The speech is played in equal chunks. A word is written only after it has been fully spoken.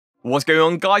What's going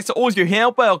on, guys? So Auzio here,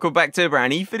 welcome back to a brand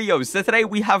new video. So today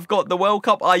we have got the World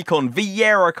Cup icon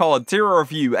Vieira card to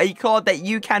review, a card that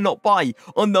you cannot buy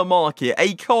on the market,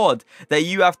 a card that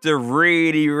you have to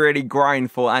really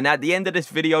grind for. And at the end of this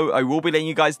video, I will be letting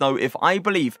you guys know if I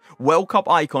believe World Cup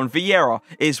icon Vieira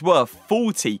is worth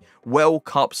 40 World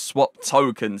Cup swap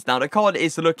tokens. Now the card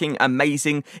is looking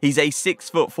amazing. He's a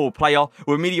 6'4" player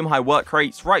with medium-high work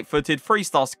rates, right-footed,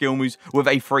 3-star skill moves with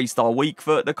a 3-star weak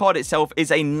foot. The card itself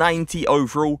is a 90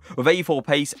 overall with 84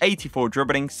 pace, 84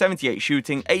 dribbling, 78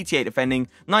 shooting, 88 defending,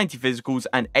 90 physicals,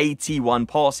 and 81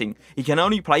 passing. He can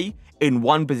only play in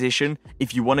one position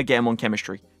if you want to get him on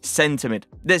chemistry. Centre mid.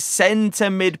 The centre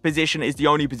mid position is the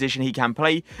only position he can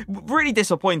play. Really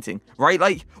disappointing, right?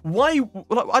 Like, why?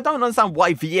 I don't understand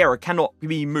why Vieira cannot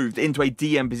be moved into a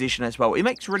DM position as well. It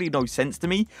makes really no sense to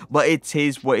me, but it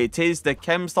is what it is. The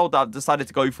chem style that I've decided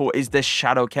to go for is the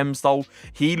shadow chem style.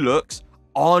 He looks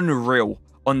unreal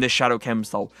on this shadow chem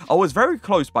style. I was very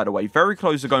close, by the way, very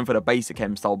close to going for the basic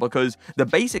chem style, because the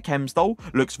basic chem style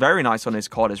looks very nice on this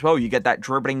card as well. You get that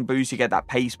dribbling boost, you get that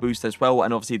pace boost as well,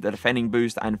 and obviously the defending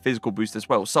boost and physical boost as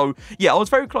well. So yeah, I was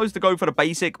very close to go for the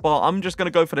basic, but I'm just going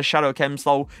to go for the shadow chem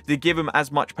style to give him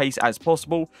as much pace as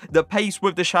possible. The pace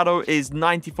with the shadow is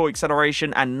 94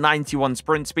 acceleration and 91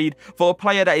 sprint speed. For a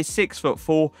player that is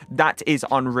 6'4", that is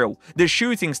unreal. The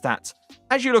shooting stats,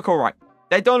 as you look alright.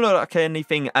 They don't look like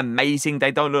anything amazing.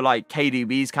 They don't look like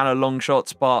KDB's kind of long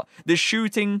shots, but the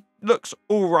shooting looks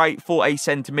all right for a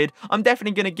centre mid. I'm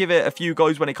definitely going to give it a few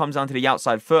goes when it comes down to the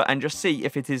outside foot and just see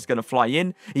if it is going to fly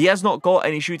in. He has not got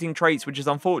any shooting traits, which is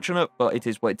unfortunate, but it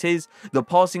is what it is. The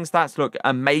passing stats look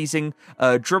amazing.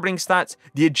 Dribbling stats,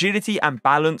 the agility and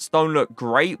balance don't look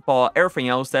great, but everything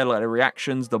else there, like the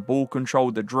reactions, the ball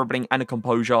control, the dribbling, and the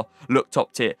composure look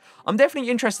top tier. I'm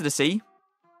definitely interested to see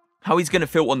how he's going to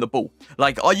feel on the ball.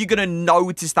 Like, are you going to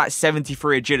notice that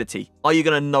 73 agility? Are you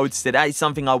going to notice it? That is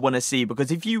something I want to see, because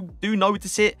if you do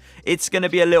notice it, it's going to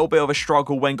be a little bit of a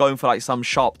struggle when going for like some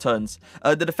sharp turns.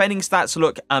 The defending stats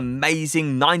look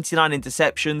amazing. 99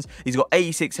 interceptions. He's got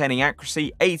 86 heading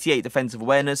accuracy, 88 defensive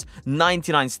awareness,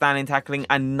 99 standing tackling,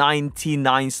 and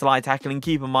 99 slide tackling.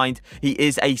 Keep in mind, he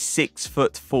is a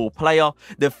 6'4" player.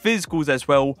 The physicals as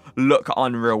well look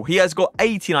unreal. He has got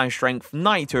 89 strength,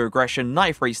 92 aggression,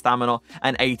 93 stamina,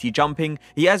 and 80 jumping.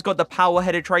 He has got the power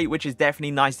header trait, which is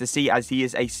definitely nice to see, as he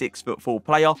is a 6'4"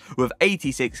 player with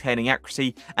 86 heading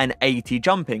accuracy and 80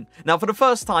 jumping. Now, for the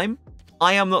first time,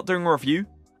 I am not doing a review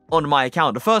on my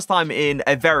account. The first time in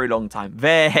a very long time.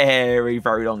 Very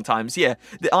long time. So yeah,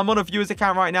 I'm on a viewer's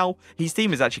account right now. His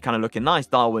team is actually kind of looking nice.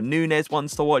 Darwin Núñez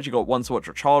ones to watch. You got ones to watch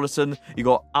Richarlison. You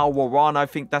got Alwaran, I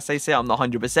think that's how they say it. I'm not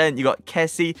 100%. You got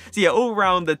Kessie. So yeah, all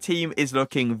around the team is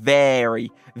looking very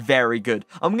good.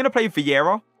 I'm going to play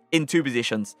Vieira in two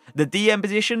positions. The DM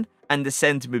position and the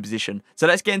centre mid position. So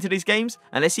let's get into these games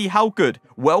and let's see how good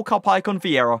World Cup icon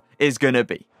Vieira is going to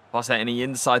be. Pass out any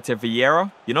inside to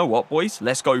Vieira. You know what, boys?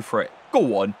 Let's go for it.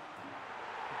 Go on.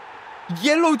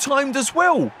 Yellow timed as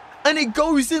well. And it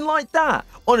goes in like that.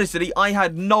 Honestly, I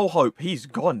had no hope. He's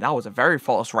gone. That was a very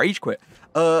fast rage quit.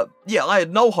 Yeah, I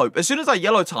had no hope. As soon as I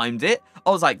yellow timed it, I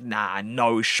was like, nah,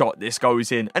 no shot this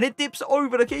goes in. And it dips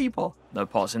over the keeper. No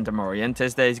pass into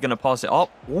Morientes there. He's going to pass it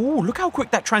up. Ooh, look how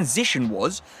quick that transition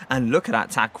was. And look at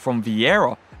that tackle from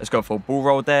Vieira. Let's go for a ball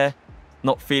roll there.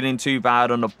 Not feeling too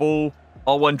bad on the ball.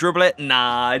 Oh, one dribble it?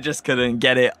 Nah, I just couldn't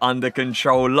get it under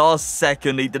control. Last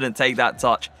second, he didn't take that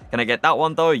touch. Can I get that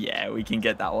one, though? Yeah, we can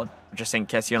get that one. Just send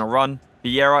Kessie on a run.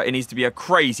 Vieira, it needs to be a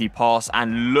crazy pass.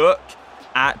 And look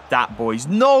at that, boys.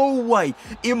 No way.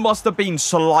 It must have been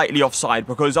slightly offside,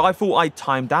 because I thought I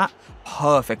timed that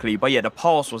perfectly. But yeah, the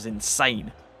pass was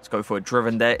insane. Let's go for a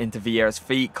driven there into Vieira's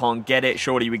feet. Can't get it.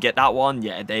 Surely we get that one.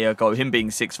 Yeah, there you go. Him being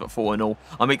 6'4" and all.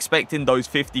 I'm expecting those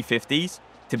 50-50s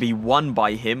to be won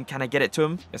by him. Can I get it to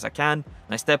him? Yes, I can. And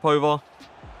I step over.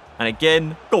 And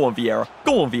again, go on, Vieira.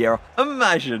 Go on, Vieira.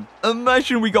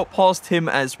 Imagine we got past him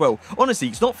as well. Honestly,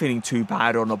 he's not feeling too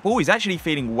bad on the ball. He's actually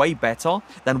feeling way better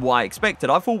than what I expected.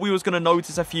 I thought we was going to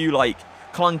notice a few, like,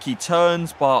 clunky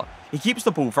turns, but he keeps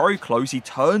the ball very close. He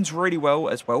turns really well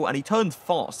as well, and he turns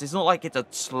fast. It's not like it's a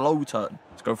slow turn.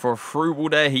 Let's go for a through ball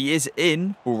there. He is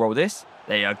in. We'll roll this.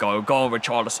 There you go. Go on,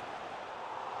 Richarlison.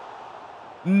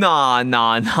 Nah.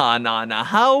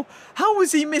 How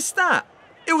has he missed that?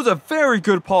 It was a very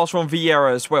good pass from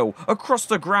Vieira as well. Across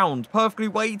the ground. Perfectly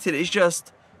weighted. It's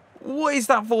just, what is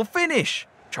that for finish?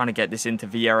 Trying to get this into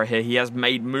Vieira here. He has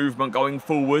made movement going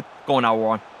forward. Go on,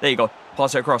 Alwaran. There you go.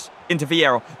 Pass it across into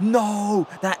Vieira. No,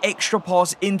 that extra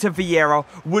pass into Vieira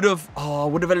would have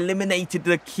eliminated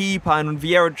the keeper, and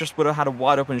Vieira just would have had a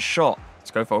wide open shot. Let's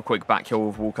go for a quick back heel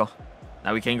with Walker.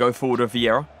 Now we can go forward with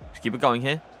Vieira. keep it going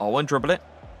here. R1 dribble it.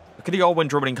 Look at the R1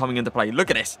 dribbling coming into play. Look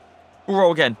at this. We'll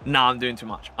roll again. Nah, I'm doing too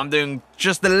much. I'm doing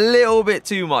just a little bit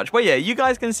too much. But yeah, you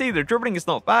guys can see the dribbling is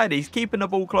not bad. He's keeping the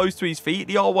ball close to his feet.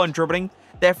 The R1 dribbling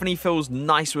definitely feels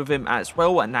nice with him as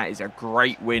well. And that is a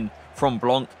great win from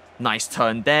Blanc. Nice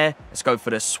turn there. Let's go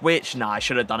for the switch. Nah, I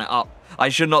should have done it up. I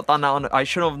should not done that on. I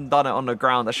should have done it on the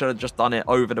ground. I should have just done it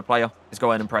over the player. Let's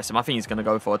go ahead and press him. I think he's going to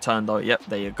go for a turn though. Yep,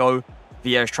 there you go.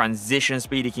 Vieira's transition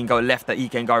speed. He can go left, that he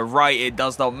can go right. It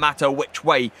does not matter which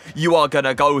way you are going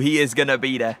to go. He is going to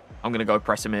be there. I'm going to go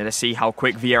press him in. Let's see how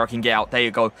quick Vieira can get out. There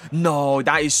you go. No,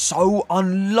 that is so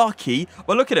unlucky.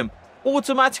 But look at him.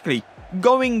 Automatically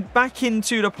going back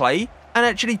into the play and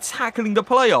actually tackling the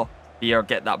player. Vieira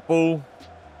get that ball.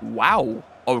 Wow.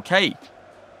 Okay.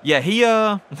 Yeah,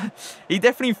 he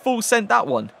definitely full sent that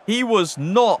one. He was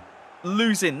not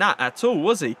losing that at all,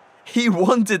 was he? He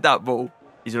wanted that ball.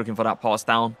 He's looking for that pass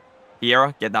down.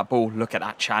 Vieira, get that ball. Look at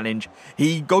that challenge.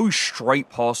 He goes straight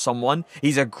past someone.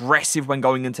 He's aggressive when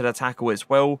going into the tackle as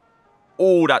well.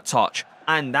 All that touch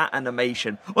and that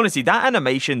animation. Honestly, that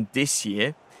animation this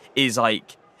year is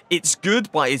like, it's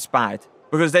good, but it's bad.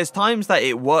 Because there's times that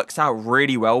it works out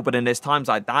really well, but then there's times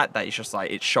like that it's just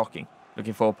like, it's shocking.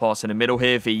 Looking for a pass in the middle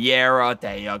here. Vieira,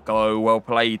 there you go. Well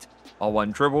played.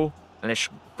 R1 dribble. And let's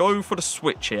go for the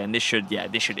switch here. And this should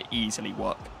easily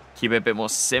work. Keep it a bit more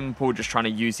simple, just trying to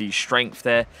use his strength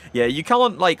there. Yeah, you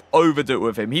can't, like, overdo it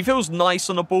with him. He feels nice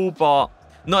on the ball, but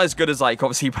not as good as, like,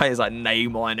 obviously players like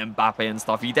Neymar and Mbappe and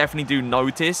stuff. You definitely do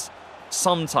notice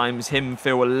sometimes him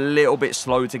feel a little bit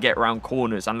slow to get around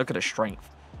corners. And look at the strength.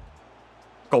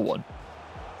 Go on.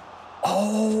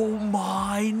 Oh,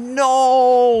 my,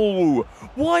 no!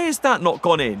 Why is that not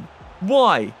gone in?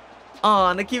 Why?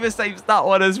 Ah, Nakiva saves that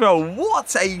one as well.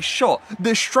 What a shot.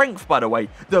 The strength, by the way,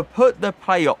 to put the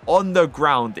player on the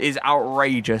ground is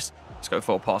outrageous. Let's go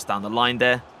for a pass down the line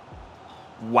there.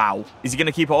 Wow. Is he going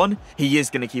to keep on? He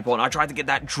is going to keep on. I tried to get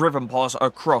that driven pass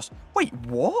across. Wait,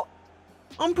 what?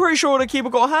 I'm pretty sure the keeper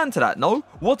got a hand to that, no?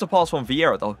 What a pass from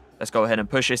Vieira, though. Let's go ahead and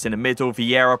push this in the middle.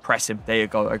 Vieira, press him. There you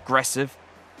go. Aggressive.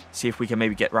 See if we can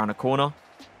maybe get around the corner.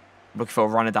 Looking for a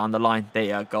runner down the line. There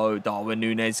you go. Darwin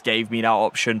Núñez gave me that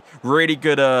option. Really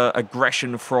good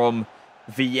aggression from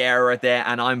Vieira there.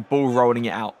 And I'm ball rolling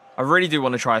it out. I really do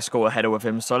want to try to score a header with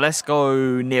him. So let's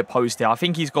go near post here. I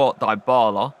think he's got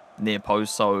Dybala near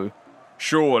post. So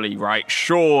surely, right?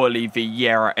 Surely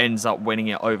Vieira ends up winning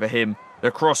it over him. The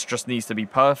cross just needs to be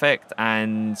perfect.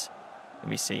 And let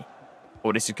me see.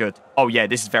 Oh, this is good. Oh, yeah,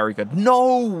 this is very good.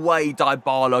 No way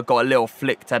Dybala got a little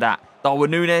flick to that.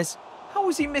 Darwin Núñez. How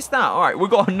has he missed that? All right, we've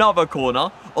got another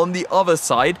corner on the other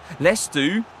side. Let's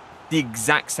do the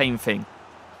exact same thing.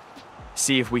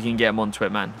 See if we can get him onto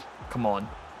it, man. Come on.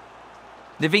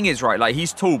 The thing is, right, like,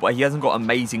 he's tall, but he hasn't got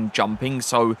amazing jumping,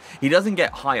 so he doesn't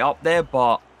get high up there,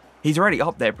 but he's already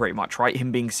up there pretty much, right?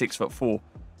 Him being 6'4".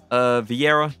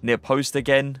 Vieira, near post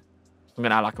again. I'm going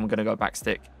to act like I'm going to go back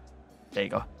stick. There you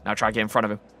go. Now try to get in front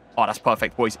of him. Oh, that's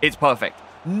perfect, boys. It's perfect.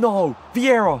 No,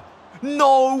 Vieira.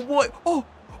 No, what? Oh.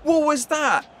 What was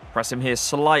that? Press him here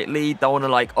slightly. Don't want to,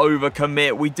 like,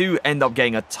 overcommit. We do end up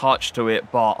getting a touch to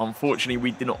it, but unfortunately,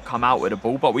 we did not come out with a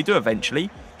ball. But we do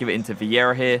eventually. Give it into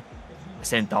Vieira here.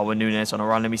 Send Darwin Núñez on a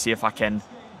run. Let me see if I can.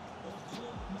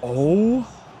 Oh,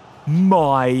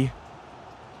 my.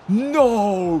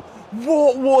 No.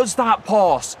 What was that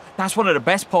pass? That's one of the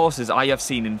best passes I have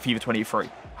seen in FIFA 23.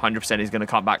 100% is going to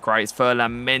come back, right? It's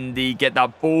Ferland Mendy. Get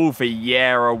that ball for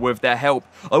Vieira with the help.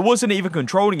 I wasn't even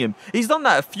controlling him. He's done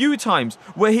that a few times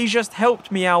where he's just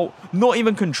helped me out, not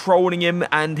even controlling him,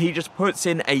 and he just puts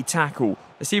in a tackle.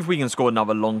 Let's see if we can score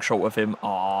another long shot with him.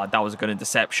 Ah, that was a good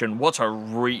interception. What a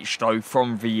reach, though,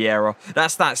 from Vieira.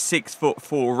 That's that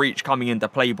 6'4" reach coming into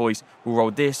play, boys. We'll roll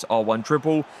this. R1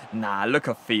 dribble. Nah, look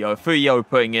at Theo. Theo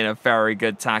putting in a very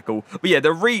good tackle. But yeah,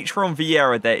 the reach from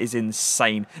Vieira there is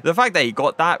insane. The fact that he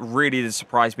got that really did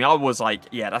surprise me. I was like,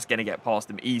 yeah, that's going to get past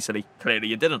him easily.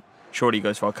 Clearly, it didn't. Surely he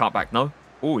goes for a cutback. No?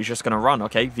 Oh, he's just going to run.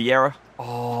 Okay, Vieira.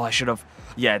 Oh, I should have...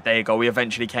 Yeah, there you go. We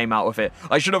eventually came out with it.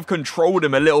 I should have controlled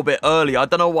him a little bit earlier. I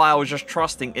don't know why I was just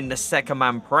trusting in the second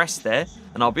man press there.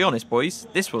 And I'll be honest, boys,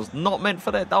 this was not meant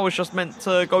for that. That was just meant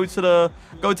to go to the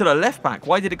left back.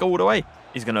 Why did it go all the way?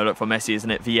 He's going to look for Messi,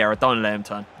 isn't it? Vieira, don't let him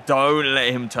turn. Don't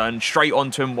let him turn. Straight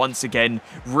onto him once again.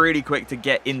 Really quick to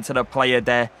get into the player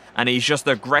there. And he's just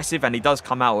aggressive and he does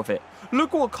come out with it.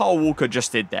 Look what Kyle Walker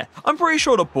just did there. I'm pretty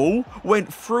sure the ball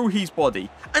went through his body.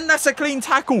 And that's a clean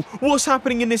tackle. What's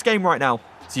happening in this game right now?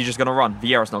 So he's just going to run.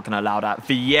 Vieira's not going to allow that.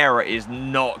 Vieira is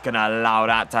not going to allow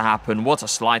that to happen. What a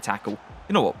slide tackle.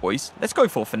 You know what, boys? Let's go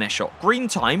for a finesse shot. Green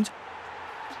timed.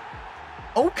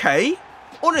 Okay.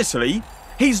 Honestly,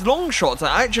 His long shots are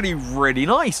actually really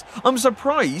nice. I'm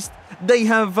surprised they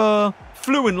have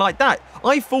fluent like that.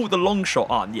 I thought the long shot,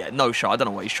 no shot, I don't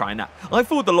know what he's trying at. I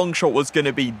thought the long shot was going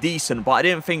to be decent, but I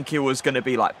didn't think it was going to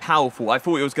be like powerful. I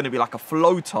thought it was going to be like a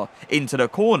floater into the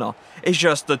corner. It's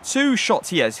just the 2 shots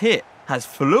he has hit has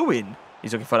fluent.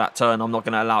 He's looking for that turn. I'm not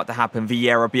going to allow it to happen.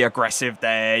 Vieira, be aggressive.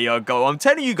 There you go. I'm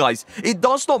telling you guys, it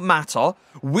does not matter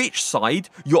which side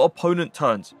your opponent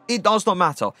turns. It does not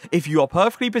matter. If you are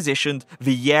perfectly positioned,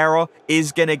 Vieira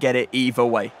is going to get it either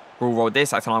way. We'll roll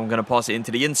this. Actually, I'm going to pass it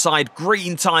into the inside.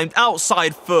 Green timed,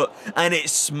 outside foot, and it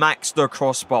smacks the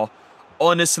crossbar.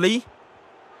 Honestly,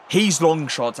 his long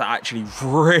shots are actually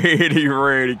really,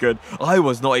 really good. I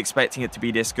was not expecting it to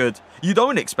be this good. You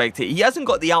don't expect it. He hasn't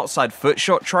got the outside foot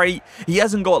shot trait. He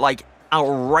hasn't got, like,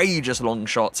 outrageous long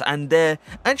shots. And they're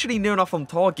actually near enough on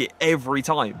target every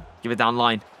time. Give it down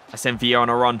line. I send Vieira on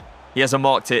a run. He hasn't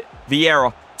marked it.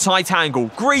 Vieira, tight angle,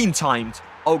 green timed.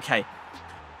 Okay.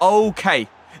 Okay.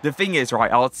 The thing is,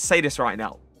 right, I'll say this right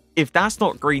now. If that's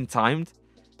not green timed,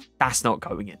 that's not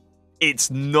going in.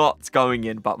 It's not going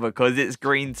in, but because it's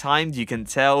green timed, you can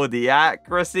tell the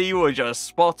accuracy was just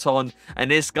spot on.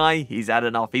 And this guy, he's had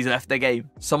enough. He's left the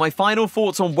game. So my final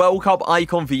thoughts on World Cup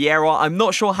icon Vieira. I'm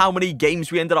not sure how many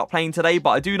games we ended up playing today, but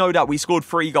I do know that we scored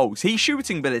 3 goals. His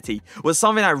shooting ability was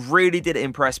something that really did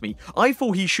impress me. I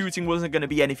thought his shooting wasn't going to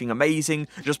be anything amazing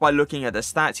just by looking at the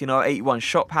stats. You know, 81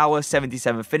 shot power,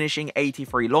 77 finishing,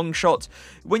 83 long shots.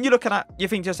 When you look at that, you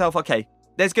think to yourself, okay,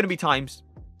 there's going to be times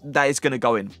that is going to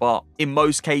go in, but in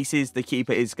most cases the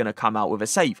keeper is going to come out with a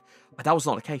save. But that was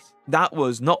not the case. That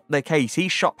was not the case.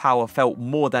 His shot power felt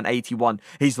more than 81.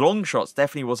 His long shots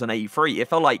definitely wasn't 83. It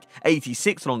felt like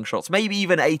 86 long shots, maybe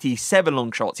even 87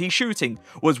 long shots. His shooting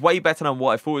was way better than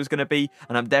what I thought it was going to be,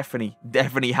 and I'm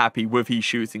definitely happy with his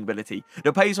shooting ability.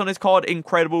 The pace on his card,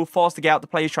 incredible. Fast to get out the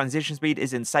player's transition speed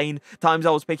is insane. Times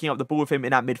I was picking up the ball with him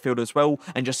in that midfield as well,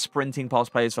 and just sprinting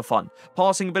past players for fun.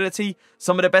 Passing ability,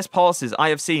 some of the best passes I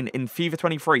have seen in FIFA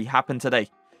 23 happened today.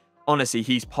 Honestly,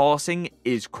 his passing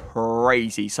is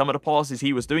crazy. Some of the passes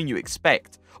he was doing, you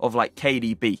expect of like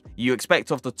KDB. You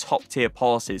expect of the top tier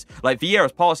passes. Like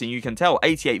Vieira's passing, you can tell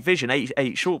 88 vision,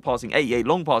 88 short passing, 88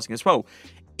 long passing as well.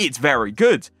 It's very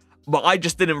good. But I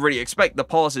just didn't really expect the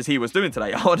passes he was doing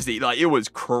today. Honestly, like, it was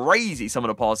crazy, some of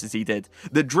the passes he did.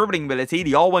 The dribbling ability,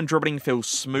 the R1 dribbling feels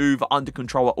smooth, under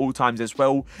control at all times as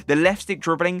well. The left stick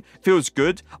dribbling feels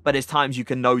good, but there's times you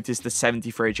can notice the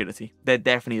 73 agility. There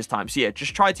definitely is times. So yeah,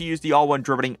 just try to use the R1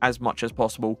 dribbling as much as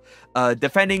possible.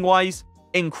 Defending-wise,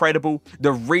 incredible.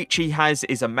 The reach he has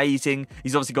is amazing.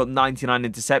 He's obviously got 99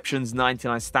 interceptions,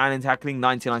 99 standing tackling,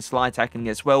 99 slide tackling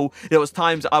as well. There was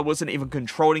times I wasn't even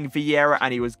controlling Vieira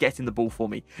and he was getting the ball for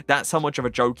me. That's how much of a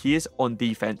joke he is on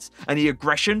defense. And the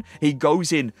aggression, he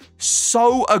goes in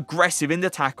so aggressive in the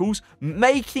tackles,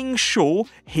 making sure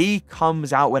he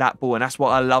comes out with that ball. And that's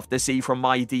what I love to see from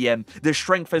my DM. The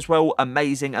strength as well,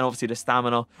 amazing. And obviously the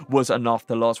stamina was enough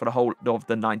to last for the whole of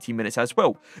the 90 minutes as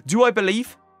well. Do I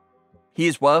believe he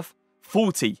is worth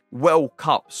 40 World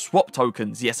Cup swap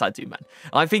tokens? Yes, I do, man.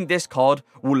 I think this card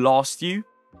will last you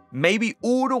maybe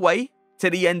all the way to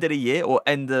the end of the year or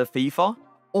end of FIFA,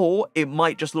 or it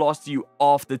might just last you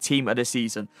after team of the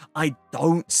season. I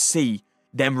don't see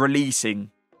them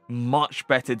releasing much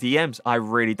better DMs. I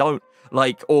really don't.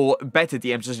 Like, or better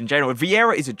DMs just in general.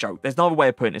 Vieira is a joke. There's no other way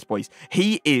of putting this, boys.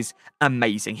 He is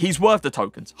amazing. He's worth the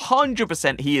tokens.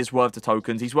 100% he is worth the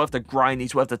tokens. He's worth the grind.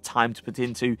 He's worth the time to put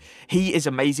into. He is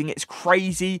amazing. It's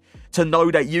crazy to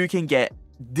know that you can get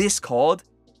this card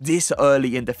this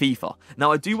early into FIFA.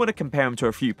 Now, I do want to compare him to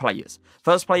a few players.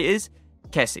 First player is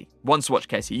Kessie. Once watch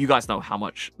Kessie. You guys know how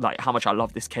much I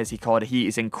love this Kessie card. He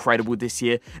is incredible this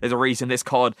year. There's a reason this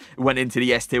card went into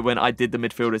the S tier when I did the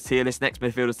midfielders tier list. Next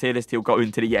midfielders tier list, he'll go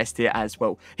into the S tier as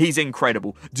well. He's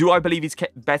incredible. Do I believe he's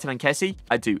better than Kessie?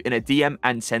 I do. In a DM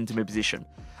and centre mid position.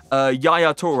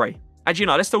 Yaya Toure. Actually,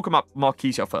 no, let's talk about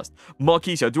Marquisio first.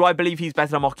 Marquisio, do I believe he's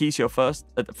better than Marquisio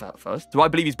first? Do I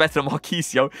believe he's better than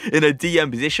Marquisio in a DM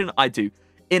position? I do.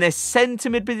 In a centre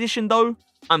mid position, though,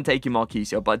 I'm taking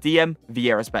Marquisio, but DM,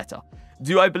 Vieira's better.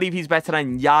 Do I believe he's better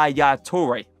than Yaya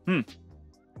Toure?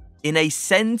 In a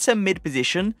centre mid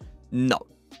position, no.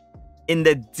 In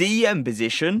the DM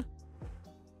position,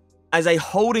 as a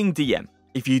holding DM,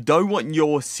 if you don't want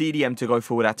your CDM to go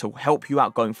forward at all, help you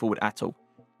out going forward at all,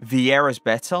 Vieira's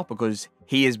better because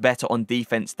he is better on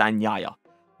defense than Yaya.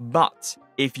 But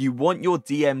if you want your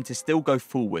DM to still go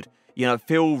forward, you know,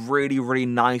 feel really, really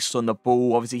nice on the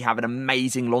ball, obviously have an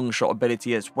amazing long shot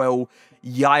ability as well,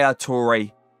 Yaya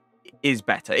Toure is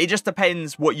better. It just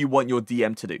depends what you want your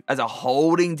DM to do. As a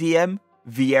holding DM,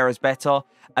 Vieira's better.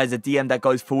 As a DM that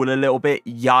goes forward a little bit,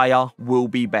 Yaya will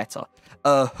be better.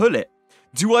 Hullet.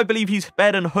 Do I believe he's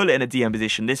better than Hullet in a DM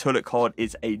position? This Hullet card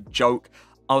is a joke.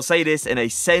 I'll say this, in a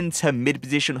center mid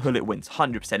position, Hullet wins.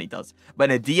 100% he does.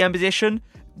 But in a DM position,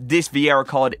 this Vieira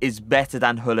card is better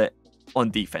than Hullet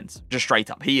on defense. Just straight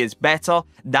up. He is better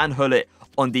than Hullet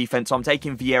on defense. So I'm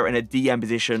taking Vieira in a DM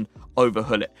position over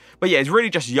Hullet. But yeah, it's really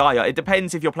just Yaya. It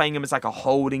depends if you're playing him as like a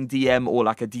holding DM or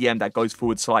like a DM that goes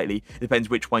forward slightly. It depends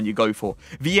which one you go for.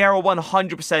 Vieira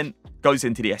 100% goes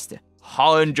into the S tier.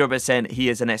 100% he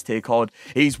is an S tier card.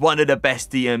 He's one of the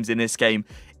best DMs in this game.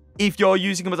 If you're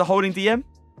using him as a holding DM,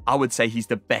 I would say he's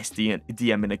the best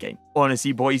DM in the game.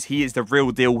 Honestly, boys, he is the real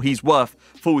deal. He's worth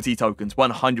 40 tokens.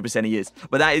 100% he is.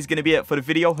 But that is going to be it for the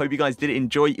video. Hope you guys did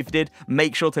enjoy. If you did,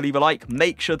 make sure to leave a like.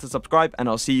 Make sure to subscribe. And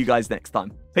I'll see you guys next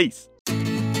time. Peace.